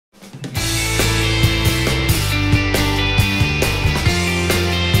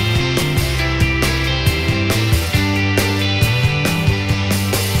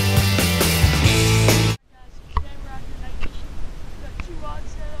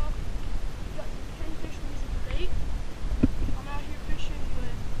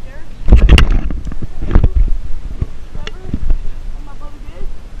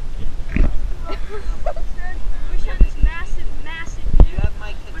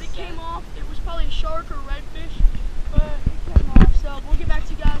shark or redfish, but we came off. So we'll get back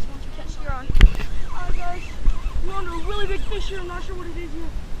to you guys once we catch her on. Alright guys, we're under a really big fish here. I'm not sure what it is yet.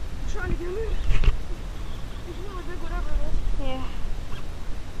 I'm trying to get him in. It's really big, whatever it is. Yeah.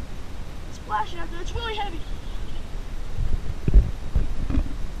 It's splashing out there. It's really heavy.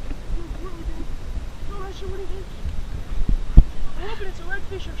 It's really big. I'm not sure what it is. I'm hoping it's a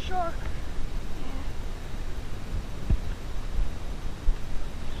redfish or shark.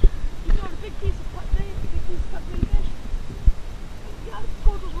 You got a big piece of cut bait, a big piece of cut bait fish. You gotta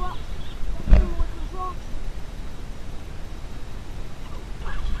go with those rocks. Don't put them away from those rocks.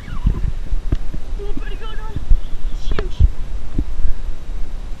 Doing pretty good on it. It's huge.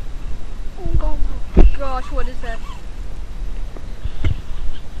 Oh my gosh, what is that?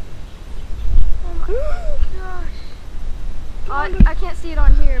 Oh my gosh. I can't see it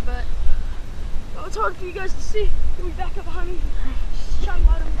on here, but Oh, it's hard for you guys to see. Can we back up behind me? Just shine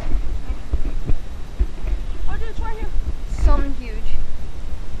light on me. Oh, dude, it's right here. something huge.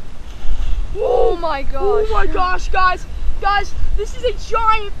 Oh my gosh. Oh my gosh, guys. Guys, this is a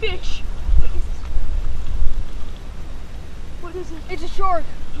giant fish. What is it? It's a shark.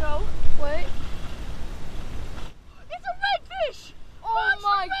 No. Wait. It's a redfish. Oh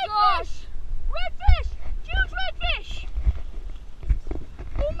my gosh. Redfish. Huge redfish.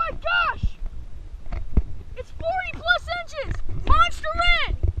 Oh my gosh. It's 40 plus inches. Monster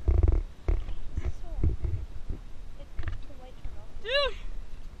red. Dude.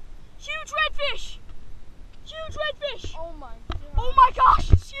 Huge redfish. Huge redfish. Oh my god. Oh my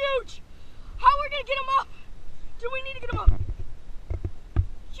gosh, it's huge. How are we gonna get him up? Do we need to get him up?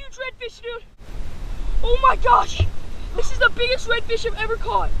 Huge redfish, dude. Oh my gosh. This is the biggest redfish I've ever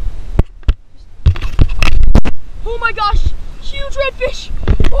caught. Oh my gosh. Huge redfish.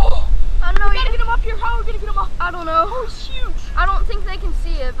 Oh, I don't know. We gotta get him up here. How are we gonna get him up? I don't know. Oh, it's huge. I don't think they can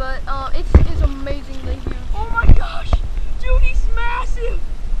see it, but it is amazingly huge. Oh my gosh. Dude, he's massive.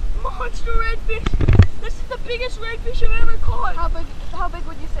 Monster redfish. This is the biggest redfish I've ever caught. How big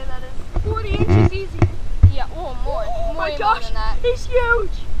would you say that is? 40 inches easy. Yeah, oh, more. Oh my Way gosh, more than that. he's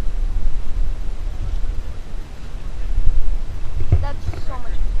huge. That's so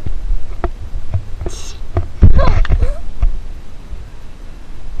much.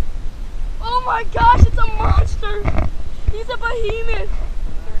 Oh my gosh, it's a monster. He's a behemoth.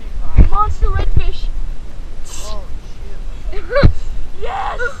 35. Monster redfish. Oh shit.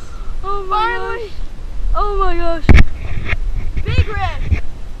 Yes. Oh my Finally. gosh. Oh my gosh. Big red.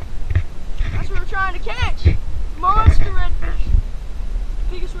 That's what we're trying to catch. Monster redfish.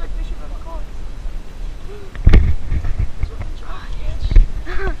 Biggest redfish I've ever caught. That's what we're trying to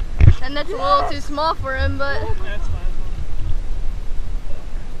catch. And that's a little too small for him, but That's fine.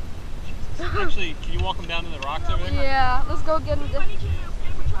 Actually, can you walk him down to the rocks over there? yeah, let's go get him. I need you to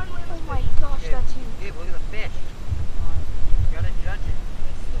we're trying to land Oh this my fish. gosh, that's huge. Gabe, look at the fish. You gotta judge it.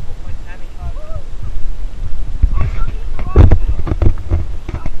 That's the whole point of having it. I'm trying to hit the rock.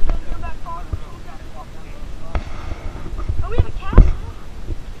 Come back farther. Oh, we have a cast now?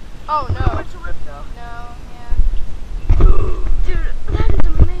 Oh no. It's a rip though. No, yeah. Dude, that is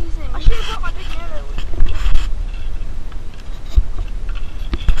amazing. I should have brought my big net over.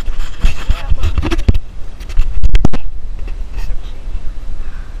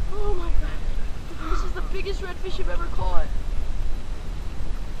 Oh my god. This is the biggest redfish I've ever caught.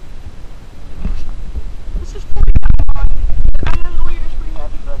 This is 40 pounds. And then the leader's pretty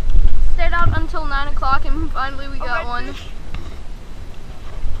heavy, but. Stayed out until 9 o'clock and finally we A got one. redfish.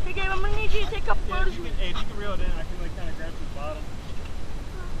 Hey Gabe, I'm gonna need you to take a couple Yeah, photos. hey, if you can reel it in, I can like kind of grab the bottom.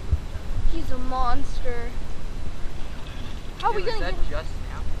 He's a monster. How are we Dude, gonna is get that just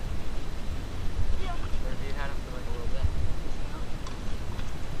now? Yeah. Or have you had him for like a little bit?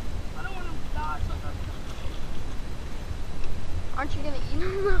 I don't want him to die. So Aren't you gonna eat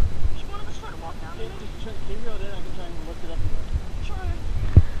him? just one of us try to walk down Can there. you reel it in? I can try and lift it up again. Try it.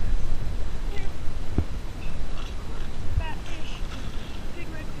 Here. Fat fish. Big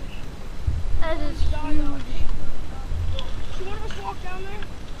redfish. That is huge. Should one of us walk down there?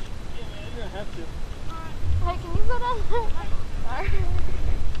 Yeah, man, you're gonna have to. Alright. Hey, can you go down there? Alright. Here,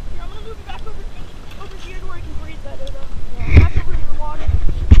 I'm gonna move it back over here to where he can breathe better though. Yeah. Back over into the water.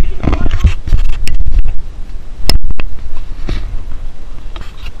 You can go right over.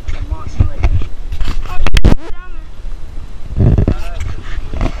 A monster redfish. Alright, get down there. Alright,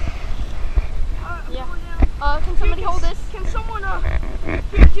 I'm Yeah. going down. Can somebody hold this? Can someone, here,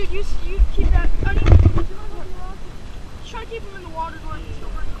 dude, you keep that. I need to try to keep him in the water where he can still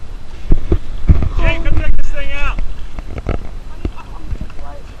breathe. Jake, come check this thing out. I'm gonna take the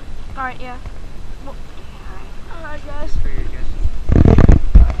light. Alright, yeah. Alright, guys. For your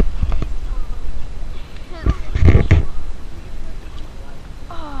guesses.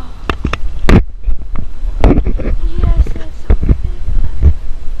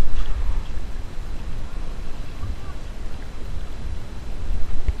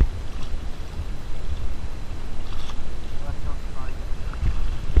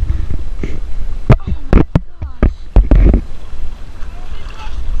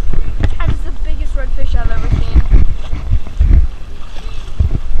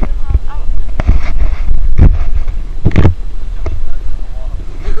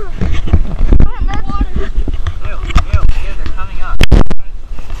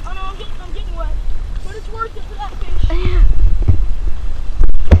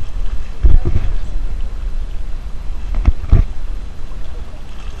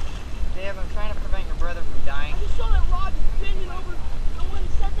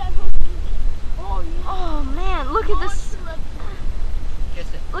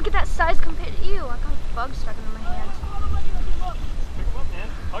 Look at that size compared to you. I got a bug stuck in my hand. Pick him up, man.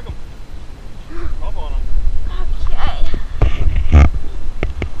 Hug him. Rub on him. Okay. You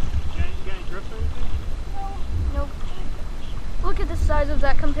got any grips or anything? Nope. Look at the size of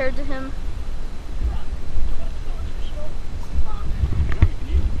that compared to him.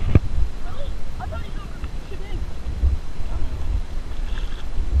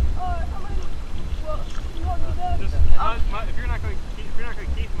 If you're not going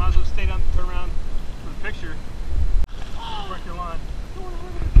to keep, might as well stay down, turn around for the picture. Break your line.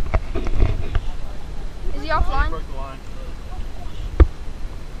 Is he offline? Broke the line.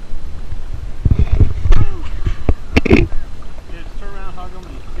 Yeah, just turn around, hug him,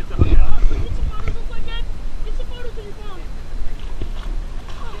 and get the hook out. Get some photos real quick, Gabe. Get some photos of your phone.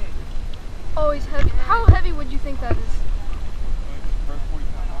 Oh, he's heavy. How heavy would you think that is? Broke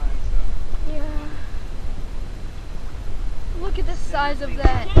 40-pound line, so. Yeah. Look at the size of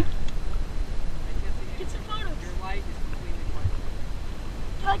that. Get some photos. Your light is completely white.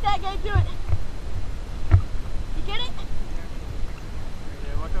 You like that, Gabe? Do it. You get it?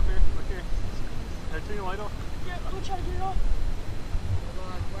 Yeah, look up here. Look here. Can I turn your light off? Yeah, let me try to get it off. Hold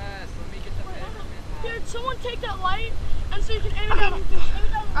on, Wes. Let me get the measurement out. Dude, someone take that light and so you can aim it down your fish. Aim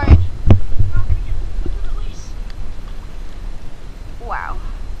it down your Alright. We're not gonna get the release. Wow.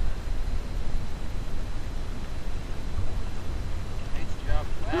 Nice job,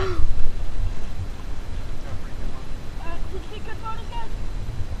 Wes. Got a pretty good one. Did you take good photos, guys?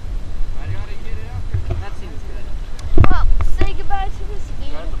 I gotta get it out there. That seems good. Well, say goodbye to this Try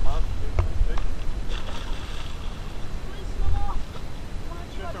dude. the monster, dude. Big. Please swim off.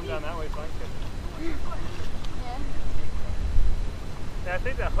 Should come down that way so I can catch it. Yeah. Yeah, I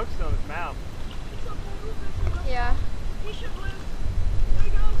think that hook's still in his mouth.